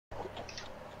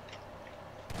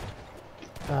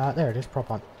There it is,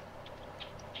 prop on.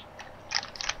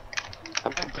 How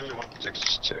many do you want to take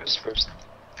chairs first?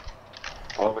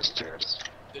 Always chairs.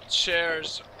 The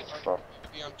chairs are Fuck.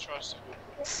 the untrustable.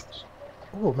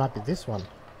 Ooh, it might be this one.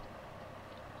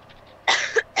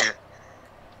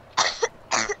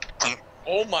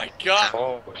 Oh my god!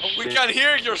 Oh, We shit. can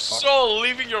hear your soul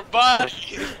leaving your body!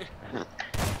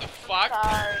 The fuck?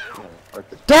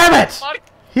 Damn it! Fuck?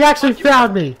 He actually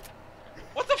found me!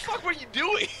 What the fuck were you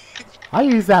doing? I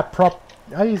used that prop.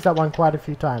 I used that one quite a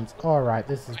few times. Alright,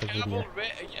 this is the I have video. already,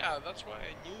 yeah, that's why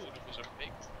I knew it was a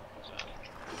fake.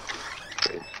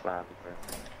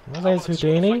 Well, there's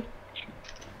Houdini. I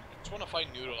just wanna find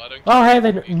Noodle, I don't Oh, hey,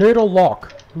 the noodle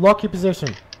lock. Lock your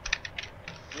position.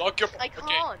 Lock your... I Okay.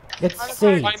 can't. It's I'm C.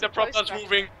 sorry. Find the prop that's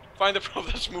moving. Find the prop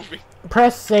that's moving.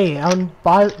 Press C, and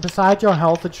beside your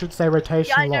health it should say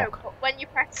rotation Yeah, I know, lock. but when you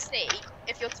press C,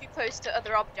 if you're too close to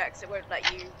other objects, it won't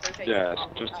let you rotate Yeah, your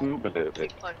arm. just move a little Too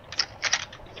bit. close.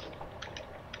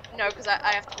 No, because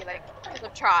I have to be like, because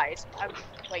I've tried, I'm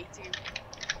way too,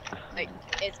 like,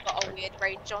 it's got a weird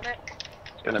range on it.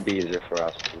 It's gonna be easier for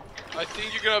us too. I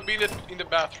think you're gonna be in the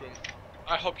bathroom.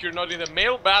 I hope you're not in the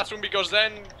male bathroom because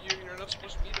then you're not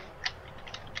supposed to be there.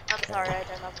 I'm sorry, I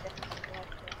don't have it.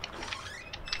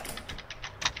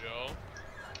 Joe?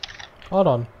 Hold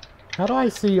on. How do I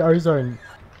see Ozone?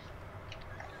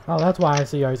 Oh, that's why I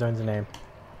see Ozone's name.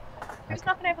 Who's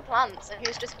knocking over plants and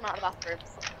who's just come out of the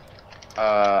bathrooms?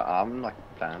 I'm like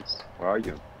plants. Where are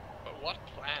you? But what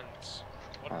plants?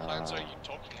 What plants are you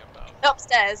talking about?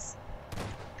 Upstairs.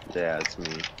 Yeah, it's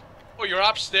me. Oh, you're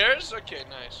upstairs? Okay,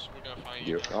 nice. We're gonna find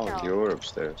you. Oh, No. you're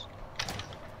upstairs.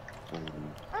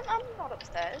 I'm not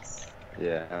upstairs.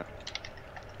 Yeah.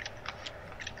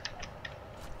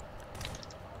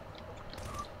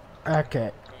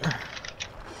 Okay.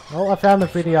 Well, I found the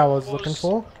video I was looking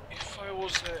for. If I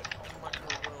was a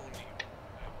macaroni.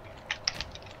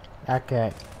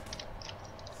 Okay.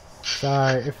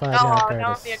 So, if I now Oh, go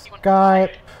no, to the only one.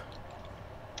 Skype...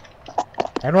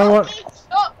 Anyone want...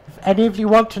 Oh, If any of you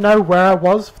want to know where I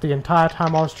was for the entire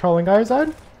time I was trolling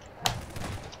Ozone?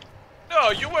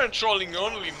 No, you weren't trolling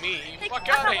only me. Fuck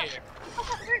out of here.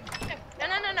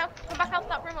 No. Come back out of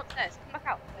that room upstairs. Come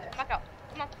back out. Come back out.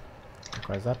 Come on.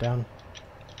 Close that down.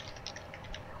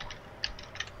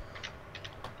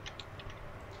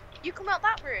 You come out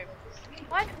that room.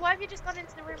 Why have you just gone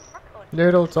into the room?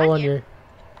 Noodle, it's all on you.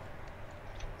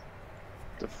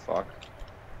 The fuck?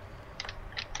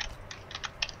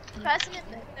 The person in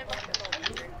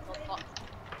the room will not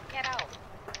get out.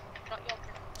 Not your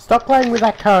room. Stop playing with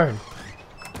that cone.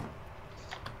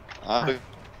 I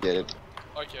get it.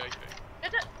 Okay. No.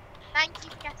 Thank you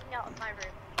for getting out of my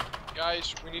room.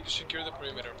 Guys, we need to secure the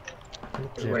perimeter.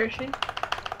 Where is she?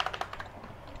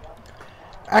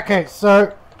 Okay,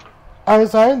 so...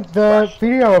 Ozone, the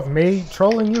video of me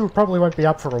trolling you probably won't be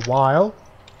up for a while.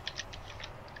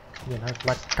 You know,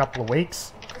 like a couple of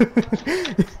weeks.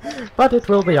 But it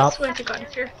will be up. Swear to God,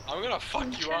 here. I'm gonna fuck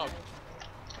you up.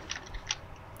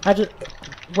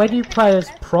 When you play as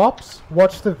props,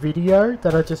 watch the video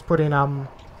that I just put in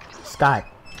Skype.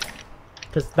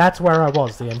 Because that's where I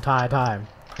was the entire time.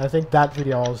 I think that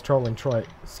video I was trolling Troy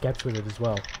Sketch with it as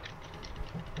well.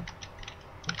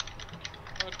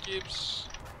 What Gibbs?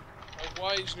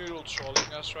 Why is Noodle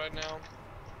trolling us right now?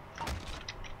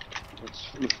 Let's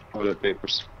all the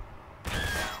papers.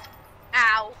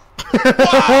 Ow.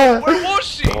 Wow, where was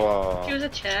she? Wow. She was a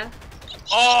chair.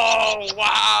 Oh,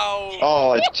 wow!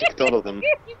 Oh, I checked all of them.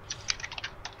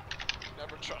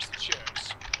 Never trust the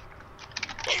chairs.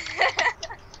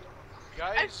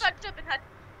 I Guys, fucked up and had.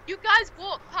 You guys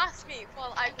walked past me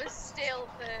while I was still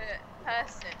the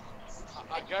person.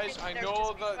 guys, I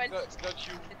know that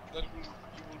you will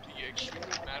be extremely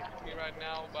mad with me right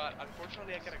now, but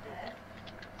unfortunately I gotta go.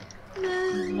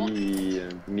 Yeah,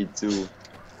 me too.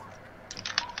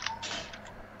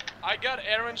 I got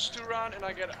errands to run and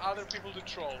I got other people to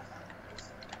troll.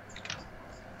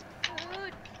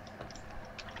 Good.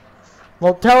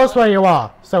 Well, tell us where you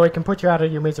are, so we can put you out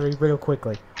of your misery real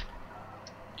quickly.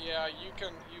 Yeah, you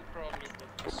probably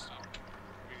will see.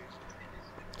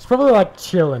 It's probably like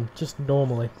chilling, just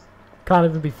normally. Can't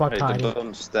even be fuck Hey, tiny.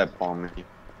 don't step on me.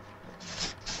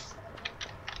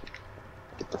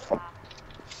 Get the fuck.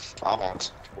 I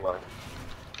won't. Well,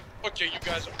 Okay, you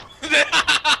guys are...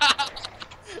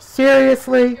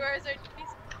 Seriously? You are so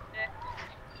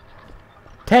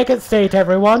Take a seat,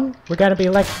 everyone. We're gonna be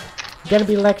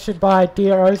lectured by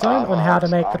Dear Ozone on how to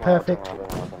make the perfect.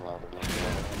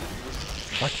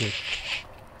 Fuck you.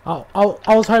 Oh,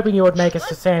 I was hoping you would make us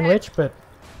a sandwich, but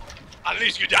At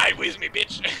least you die with me,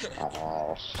 bitch!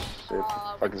 oh shit,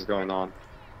 what the fuck is going on?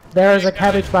 There is a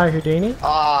cabbage by Houdini.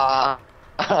 Ah.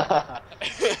 I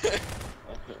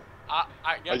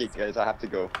guess. Okay, guys, I have to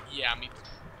go. Yeah, me too.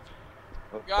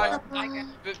 Oh, Guys, bye.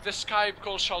 the Skype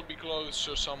call shall be closed,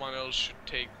 so someone else should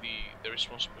take the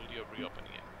responsibility of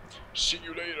reopening it. See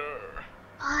you later.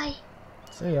 Bye.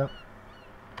 See ya.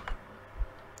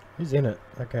 Who's in it?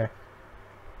 Okay.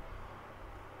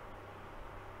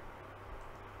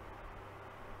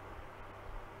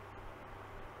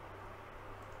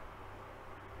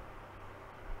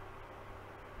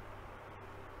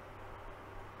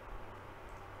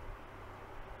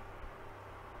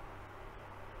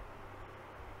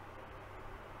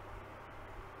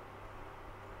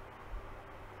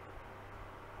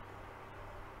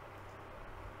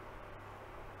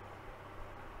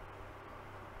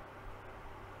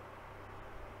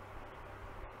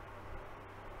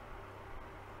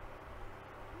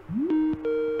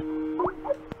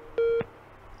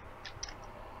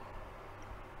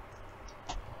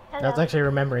 I was actually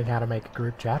remembering how to make a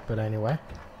group chat, but anyway.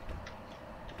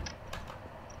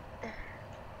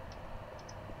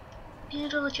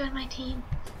 Noodle, join my team.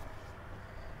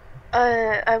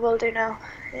 I will do now.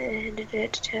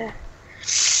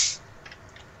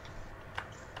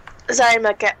 Sorry,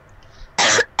 Mugget.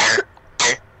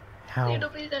 How Noodle,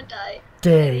 please don't die.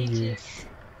 dare you?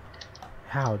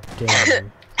 How dare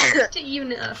you? Just a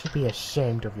unit You up. should be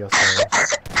ashamed of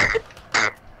yourselves.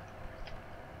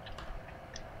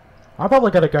 I'm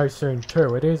probably gonna go soon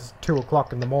too. It is 2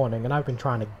 o'clock in the morning and I've been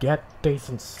trying to get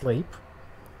decent sleep.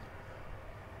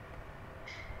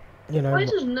 You know, Why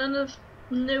does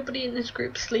nobody in this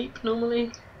group sleep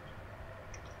normally?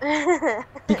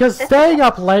 because staying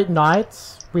up late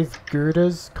nights with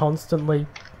Goudas constantly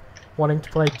wanting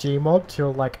to play Gmod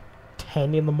till like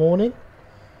 10 in the morning,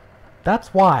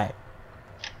 that's why.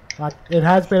 Like, it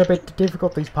has been a bit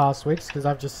difficult these past weeks because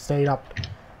I've just stayed up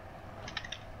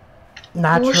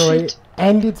naturally,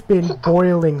 and it's been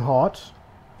boiling hot.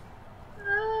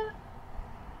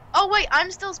 Oh wait,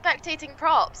 I'm still spectating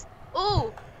props.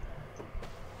 Ooh.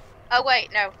 Oh wait,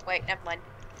 no, wait, never mind.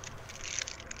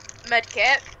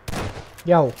 Medkit,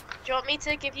 Yo, do you want me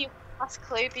to give you a last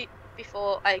clue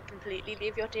before I completely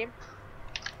leave your team?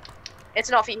 It's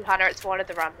not for you, Hannah, it's for one of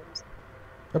the randoms.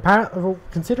 apparently, well,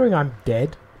 considering I'm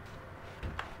dead,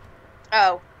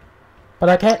 Oh. but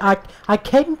I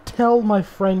can tell my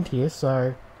friend here,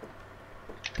 so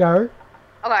go.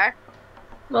 Okay.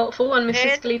 Well, for one,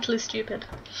 Mrs. And- Gleetle is stupid.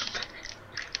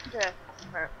 Yeah.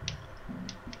 Right.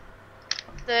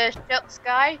 The shots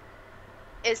guy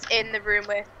is in the room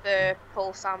with the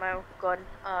pulse ammo gun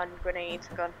and grenade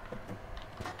gun.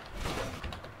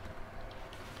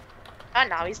 And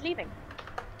now he's leaving.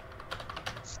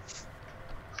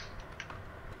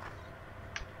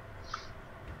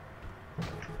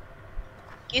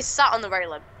 He's sat on the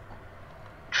railing.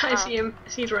 I see him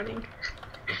as he's running.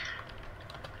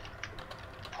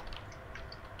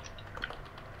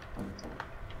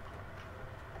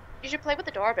 You should play with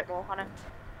the door a bit more, Hannah.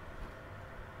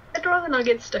 I'd rather not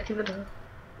get stuck in the door.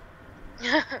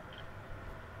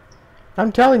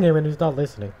 I'm telling him and he's not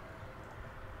listening.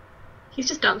 He's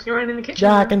just dancing around in the kitchen.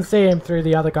 Yeah, I now. can see him through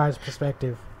the other guy's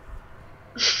perspective.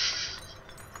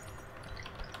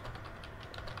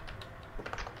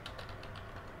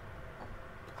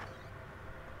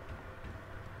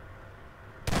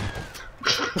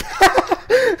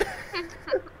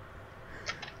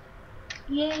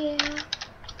 Yeah.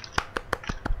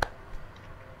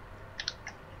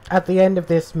 At the end of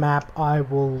this map, I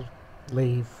will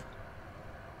leave.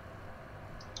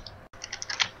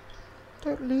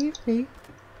 Don't leave me.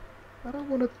 I don't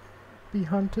want to be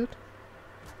hunted.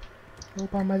 All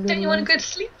by my little Don't you want to ones. go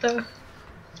to sleep though?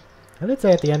 I did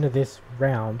say at the end of this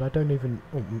round, I don't even...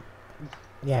 Oh,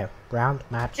 yeah, round,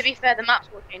 match. To be fair, the maps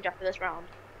will change after this round.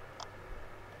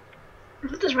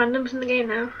 There's randoms in the game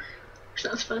now. So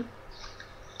that's fun.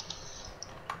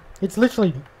 It's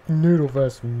literally Noodle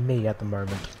versus me at the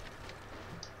moment.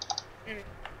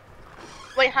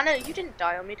 Wait, Hannah, you didn't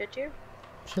die on me, did you?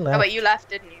 She left. Oh wait, you left,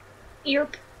 didn't you?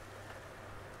 Yep.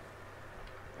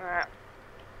 Alright.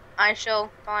 I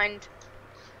shall find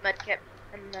medkit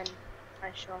and then I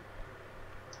shall...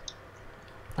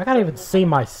 I can't even see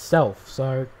myself,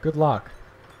 so good luck.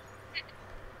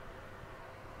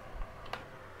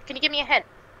 Can you give me a hint?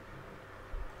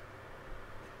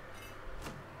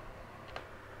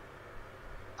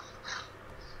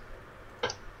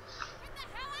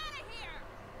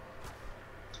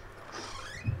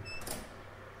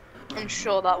 I'm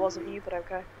sure that wasn't you, but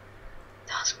okay.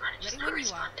 That's one is not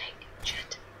responding.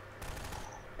 Shit.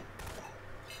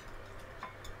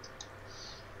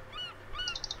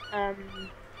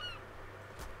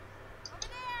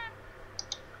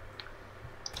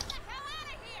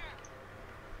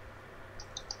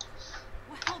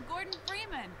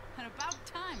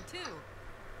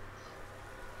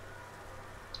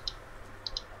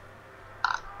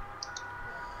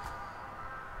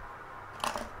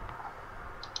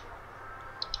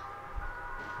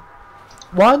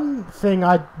 One thing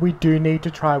we do need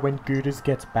to try when Gooters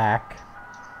gets back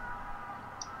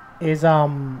is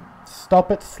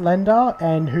Stop It Slender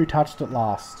and Who Touched It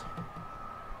Last.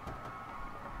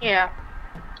 Yeah.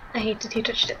 I hated Who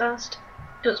Touched It Last.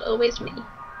 It was always me.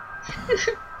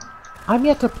 I'm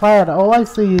yet to play it. All I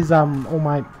see is all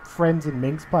my friends and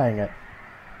Minx playing it.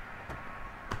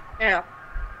 Yeah.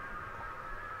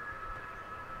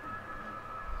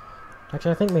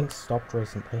 Actually, I think Minx stopped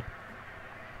recently.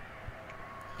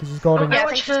 Because she's got in. I I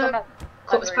watch think she's her gone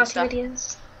corpse back party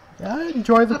videos. Yeah, I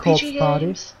enjoy the corpse RPG party.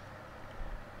 games.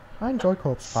 I enjoy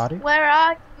corpse party. Where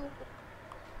are you?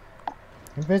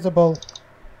 Invisible.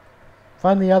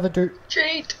 Find the other dude.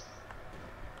 Cheat!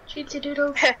 Cheatsy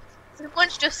doodle.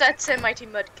 Someone's just said to Mighty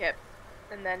Mudkip,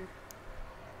 and then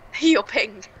you're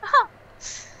pinged.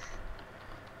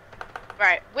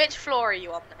 Right, which floor are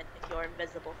you on then, if you're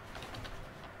invisible?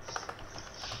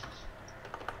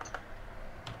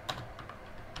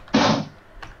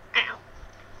 Ow.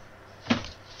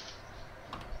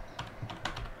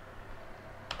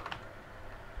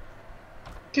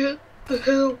 Get the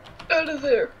hell out of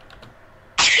there!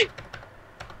 Thank you.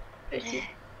 Thank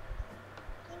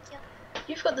you.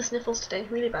 You've got the sniffles today,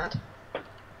 really bad.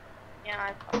 Yeah,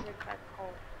 I've got really bad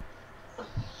cold.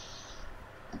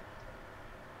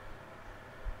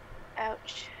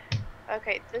 Ouch.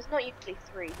 Okay, there's not usually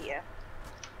 3 here.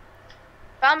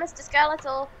 Found Mr.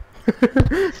 Skeletal!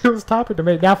 It was talking to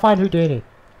me. Now find Houdini.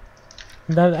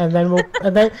 And then we'll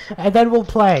and then we'll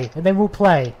play. And then we'll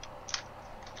play.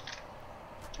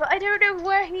 But I don't know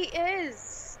where he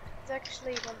is! It's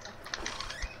actually 1 second.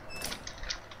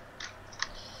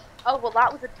 Oh, well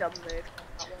that was a dumb move.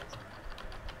 That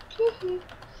was.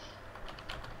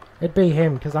 It'd be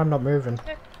him, because I'm not moving.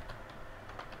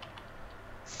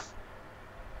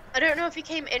 I don't know if he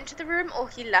came into the room or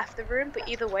he left the room, but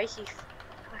either way he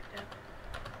backed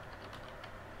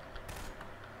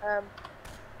up.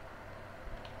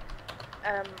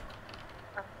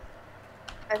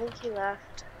 I think he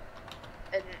left,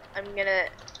 and I'm gonna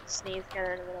sneeze again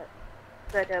in a minute,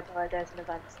 so I do apologize in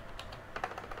advance.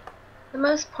 The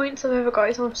most points I've ever got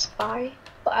is on Spy,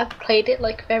 but I've played it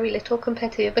like very little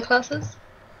compared to the other classes.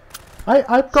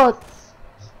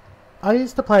 I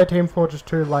used to play a Team Fortress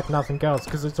 2 like nothing else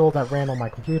because it's all that ran on my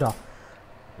computer.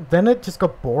 Then it just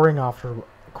got boring after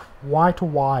quite a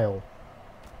while.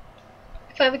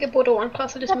 If I ever get bored of one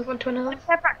class, I'll just move on to another. I've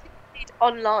never actually played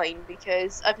online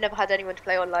because I've never had anyone to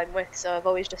play online with, so I've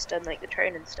always just done like the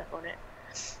training stuff on it.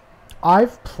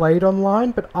 I've played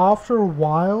online, but after a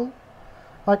while,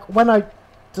 like when I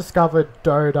discovered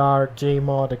Dota,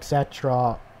 Gmod,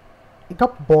 etc., it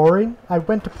got boring. I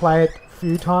went to play it a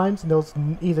few times and there was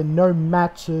either no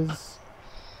matches,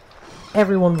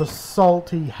 everyone was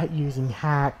salty using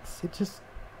hacks. It just...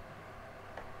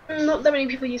 Not that many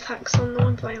people use hacks on the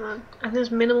one player man, and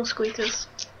there's minimal squeakers.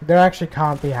 There actually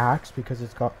can't be hacks because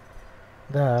it's got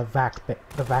the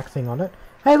vac thing on it.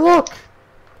 Hey look!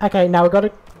 Okay, now we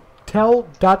gotta tell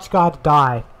Dutch guy to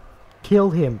die. Kill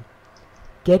him.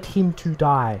 Get him to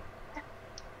die.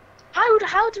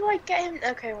 How do I get him?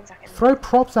 Okay, 1 second. Throw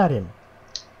props at him.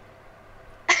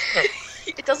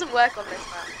 It doesn't work on this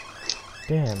map.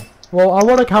 Damn. Well, I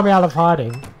want to come out of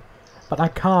hiding, but I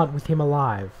can't with him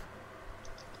alive.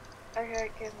 Okay,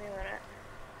 give me a minute.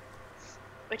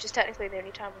 Which is technically the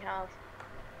only time we have.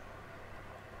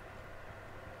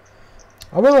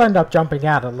 I will end up jumping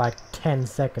out at like 10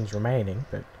 seconds remaining,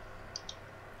 but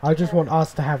I just want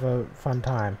us to have a fun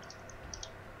time.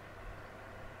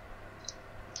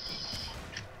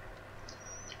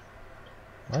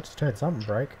 I just heard something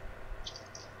break.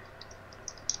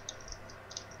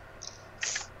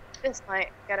 This might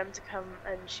get him to come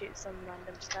and shoot some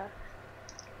random stuff.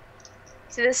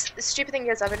 See, the stupid thing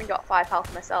is I've only got 5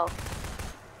 health myself.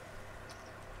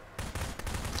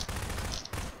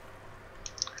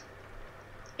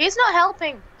 He's not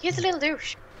helping. He's a little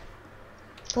douche.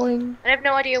 Boing. I have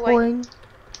no idea why. Boing.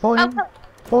 Boing.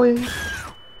 Boing.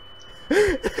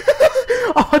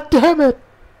 Oh, damn it!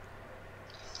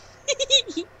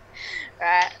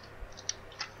 Right.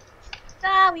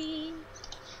 Sorry.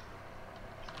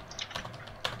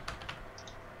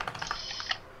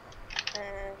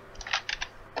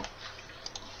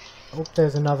 Oh,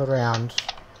 there's another round.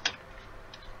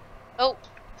 Oh.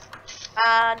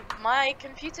 And my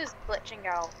computer's glitching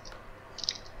out.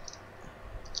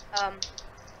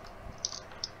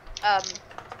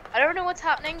 I don't know what's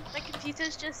happening. My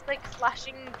computer's just like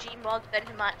flashing Gmod, then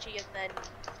Hamachi, and then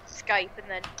Skype, and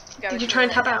then going. Did you try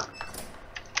and tab out?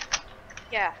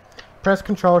 Yeah. Press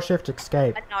Control Shift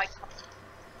Escape. And now I can't.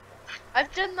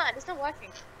 I've done that. It's not working.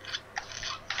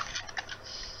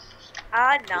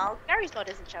 Ah, no. Garry's mod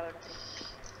isn't showing up.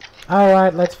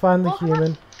 Alright, let's find the Oh, come on.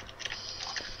 human.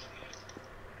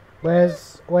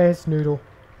 Where's Noodle?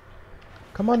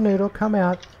 Come on, Noodle, come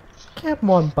out. Come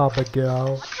on, Bubba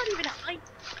girl. I can't even hide.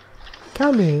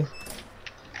 Come here.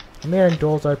 I'm hearing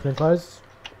doors open and close.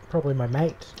 Probably my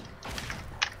mate.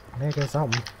 There goes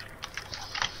something.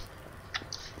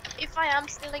 If I am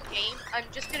still in game, I'm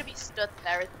just gonna be stood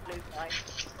there as the blue guy.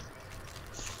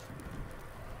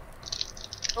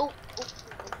 Oh, oh, oh.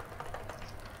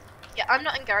 Yeah, I'm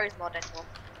not in Gary's mod anymore.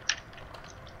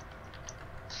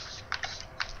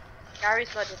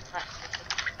 Gary's mod is not.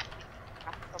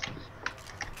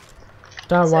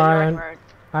 Don't So worry, you're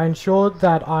I ensured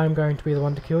that I'm going to be the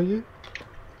one to kill you.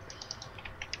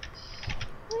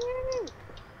 Woo!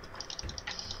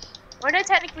 Would I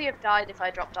technically have died if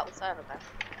I dropped out the server then?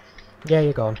 Yeah,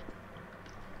 you're gone.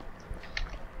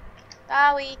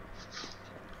 Bowie.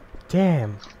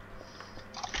 Damn.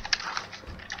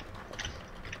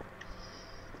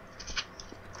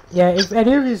 Yeah, if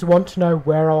any of you want to know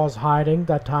where I was hiding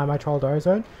that time I trolled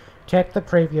Ozone, check the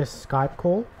previous Skype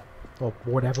call. Or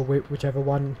whatever, whichever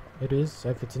one it is,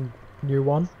 if it's a new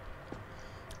one.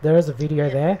 There is a video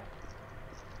there.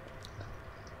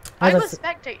 I was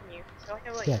spectating you, so I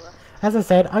know what you were. As I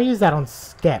said, I used that on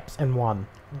Skeps and won.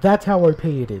 That's how OP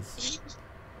it is.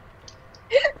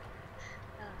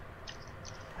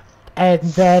 And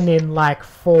then in like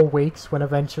 4 weeks, when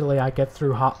eventually I get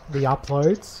through the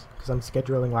uploads, because I'm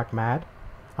scheduling like mad,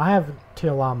 I have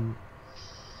till I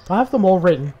have them all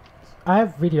written. I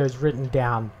have videos written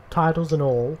down, titles and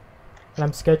all, and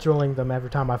I'm scheduling them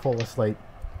every time I fall asleep.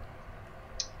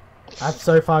 I've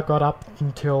so far got up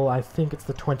until I think it's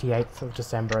the 28th of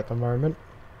December at the moment,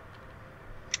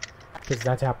 because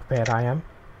that's how prepared I am.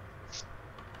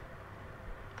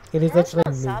 It is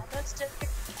literally me.